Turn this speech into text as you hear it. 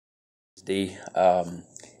The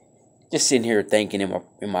just sitting here thinking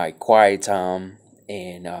in my quiet time,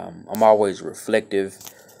 and I'm always reflective,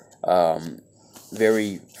 um,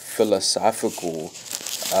 very philosophical,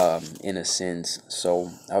 in a sense.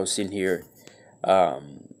 So I was sitting here,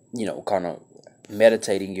 kind of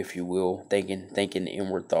meditating, if you will, thinking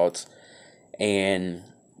inward thoughts, and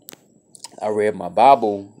I read my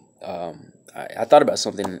Bible. I thought about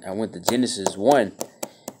something. I went to Genesis 1,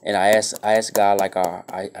 and I asked God, like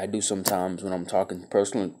I do sometimes when I'm talking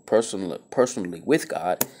personally with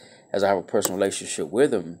God, as I have a personal relationship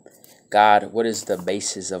with Him. God, what is the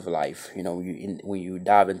basis of life? When you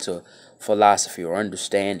dive into philosophy or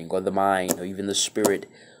understanding or the mind or even the spirit,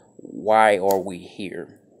 why are we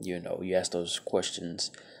here? You ask those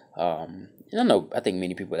questions. I don't know. I think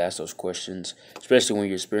many people ask those questions, especially when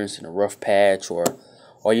you're experiencing a rough patch, or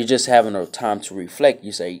you're just having a time to reflect.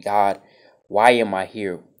 You say, God, why am I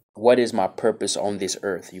here? What is my purpose on this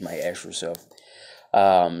earth? You might ask yourself.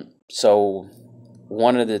 So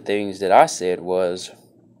one of the things that I said was,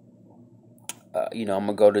 I'm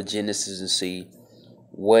gonna go to Genesis and see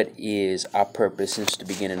what is our purpose since the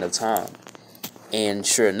beginning of time. And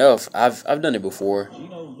sure enough, I've done it before.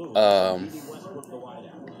 Um,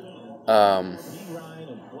 um,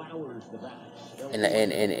 and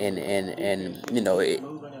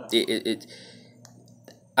it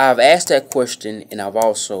I've asked that question, and I've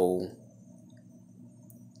also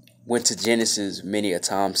went to Genesis many a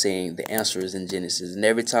time, saying the answer is in Genesis. And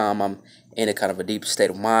every time I'm in a kind of a deep state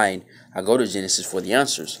of mind, I go to Genesis for the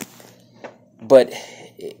answers. But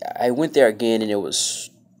I went there again, and it was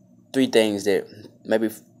three things that, maybe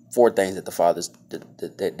four things that the Father's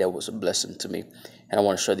that was a blessing to me, and I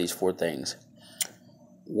want to share these four things.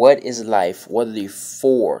 What is life? What are the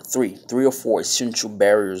three or four essential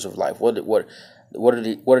barriers of life? What are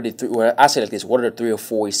the three? Well, I say it like this: what are the three or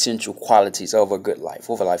four essential qualities of a good life,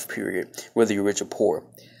 of a life period, whether you're rich or poor?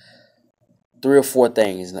 Three or four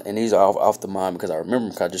things, and these are off the mind because I remember them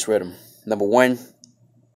because I just read them. Number one,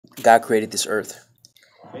 God created this earth.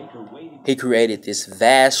 He created this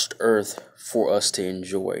vast earth for us to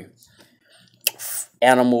enjoy.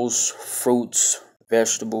 Animals, fruits,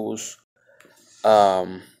 vegetables.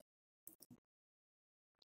 Um,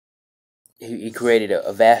 he created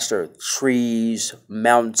a vast earth: trees,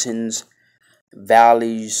 mountains,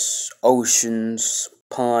 valleys, oceans,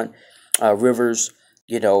 rivers.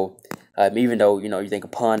 Even though you think a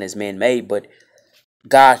pond is man-made, but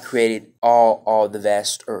God created all the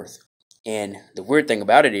vast earth. And the weird thing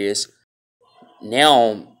about it is,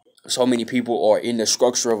 now so many people are in the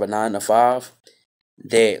structure of a 9 to 5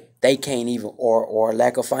 that they can't even, or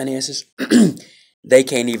lack of finances, they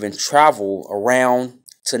can't even travel around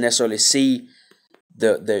to necessarily see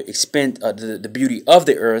the extent, the beauty of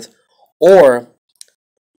the earth, or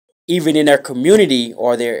even in their community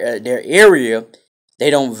or their area,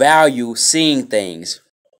 they don't value seeing things.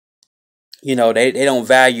 They don't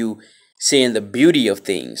value seeing the beauty of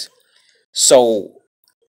things. So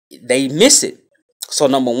they miss it. So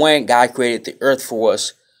number one, God created the earth for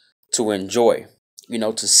us to enjoy,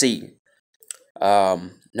 to see.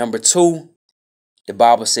 Number two, the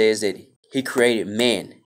Bible says that He created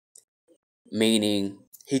man, meaning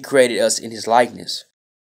He created us in His likeness.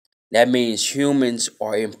 That means humans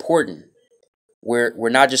are important. We're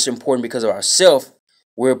not just important because of ourselves,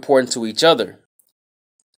 we're important to each other.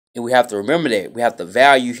 And we have to remember that. We have to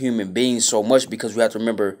value human beings so much, because we have to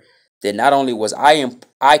remember that not only was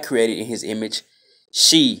I created in His image,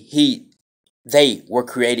 they were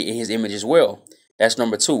created in His image as well. That's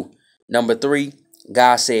number two. Number three,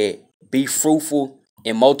 God said, be fruitful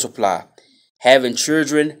and multiply. Having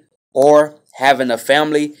children or having a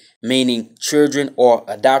family, meaning children or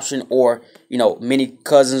adoption, or many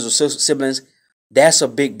cousins or siblings, that's a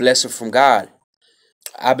big blessing from God.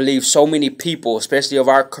 I believe so many people, especially of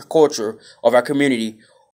our culture, of our community,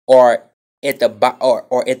 are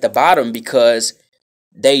or at the bottom because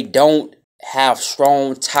they don't have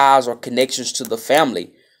strong ties or connections to the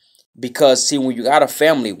family. Because see, when you got a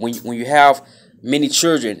family, when you have many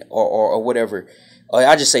children, or whatever, or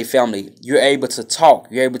I just say family, you're able to talk,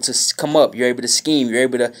 you're able to come up, you're able to scheme, you're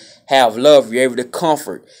able to have love, you're able to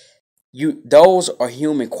comfort. Those are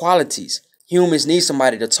human qualities. Humans need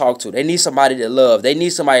somebody to talk to. They need somebody to love. They need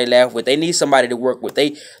somebody to laugh with. They need somebody to work with.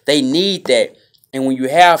 They need that. And when you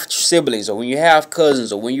have siblings, or when you have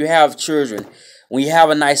cousins, or when you have children, when you have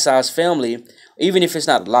a nice sized family, even if it's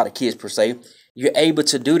not a lot of kids per se, you're able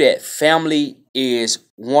to do that. Family is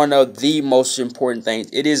one of the most important things.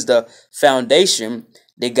 It is the foundation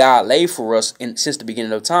that God laid for us since the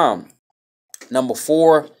beginning of time. Number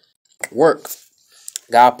four, work.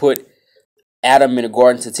 God put Adam in the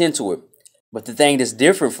garden to tend to it. But the thing that's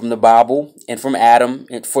different from the Bible and from Adam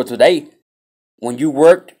and for today, when you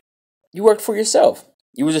worked for yourself.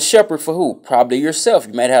 You was a shepherd for who? Probably yourself.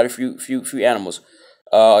 You might have had a few animals.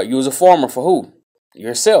 You was a farmer for who?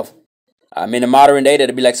 Yourself. I mean, in modern day,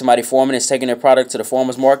 that'd be like somebody farming and taking their product to the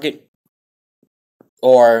farmer's market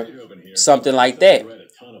or something like that.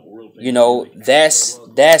 You know, that's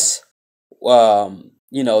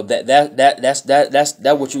you know that's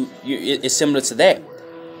what it's similar to that.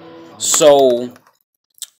 So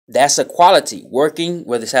that's a quality. Working,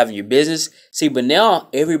 whether it's having your business. See, but now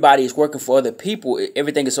everybody is working for other people.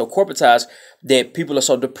 Everything is so corporatized that people are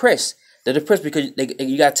so depressed. They're depressed because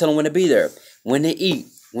you got to tell them when to be there, when they eat,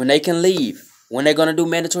 when they can leave, when they're going to do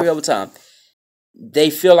mandatory overtime. They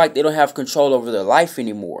feel like they don't have control over their life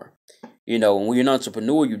anymore. You know, when you're an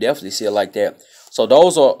entrepreneur, you definitely see it like that. So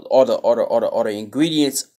those are the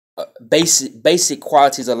ingredients, basic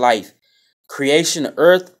qualities of life. Creation,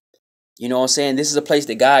 earth. You know what I'm saying? This is a place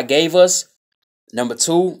that God gave us. Number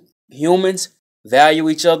 2, humans value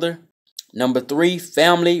each other. Number 3,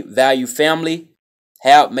 family, value family.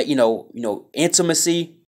 Have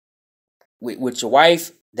intimacy with your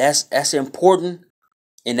wife. That's important,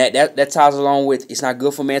 and that ties along with it's not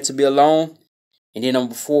good for man to be alone. And then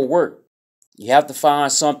number 4, work. You have to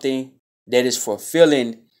find something that is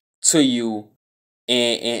fulfilling to you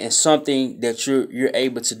and something that you're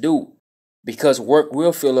able to do. Because work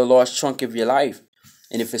will fill a large chunk of your life.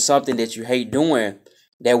 And if it's something that you hate doing,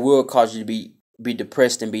 that will cause you to be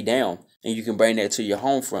depressed and be down. And you can bring that to your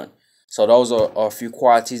home front. So those are a few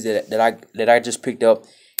qualities that I just picked up,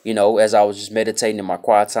 you know, as I was just meditating in my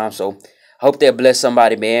quiet time. So I hope that bless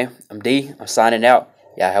somebody, man. I'm D. I'm signing out.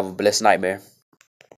 Y'all have a blessed night, man.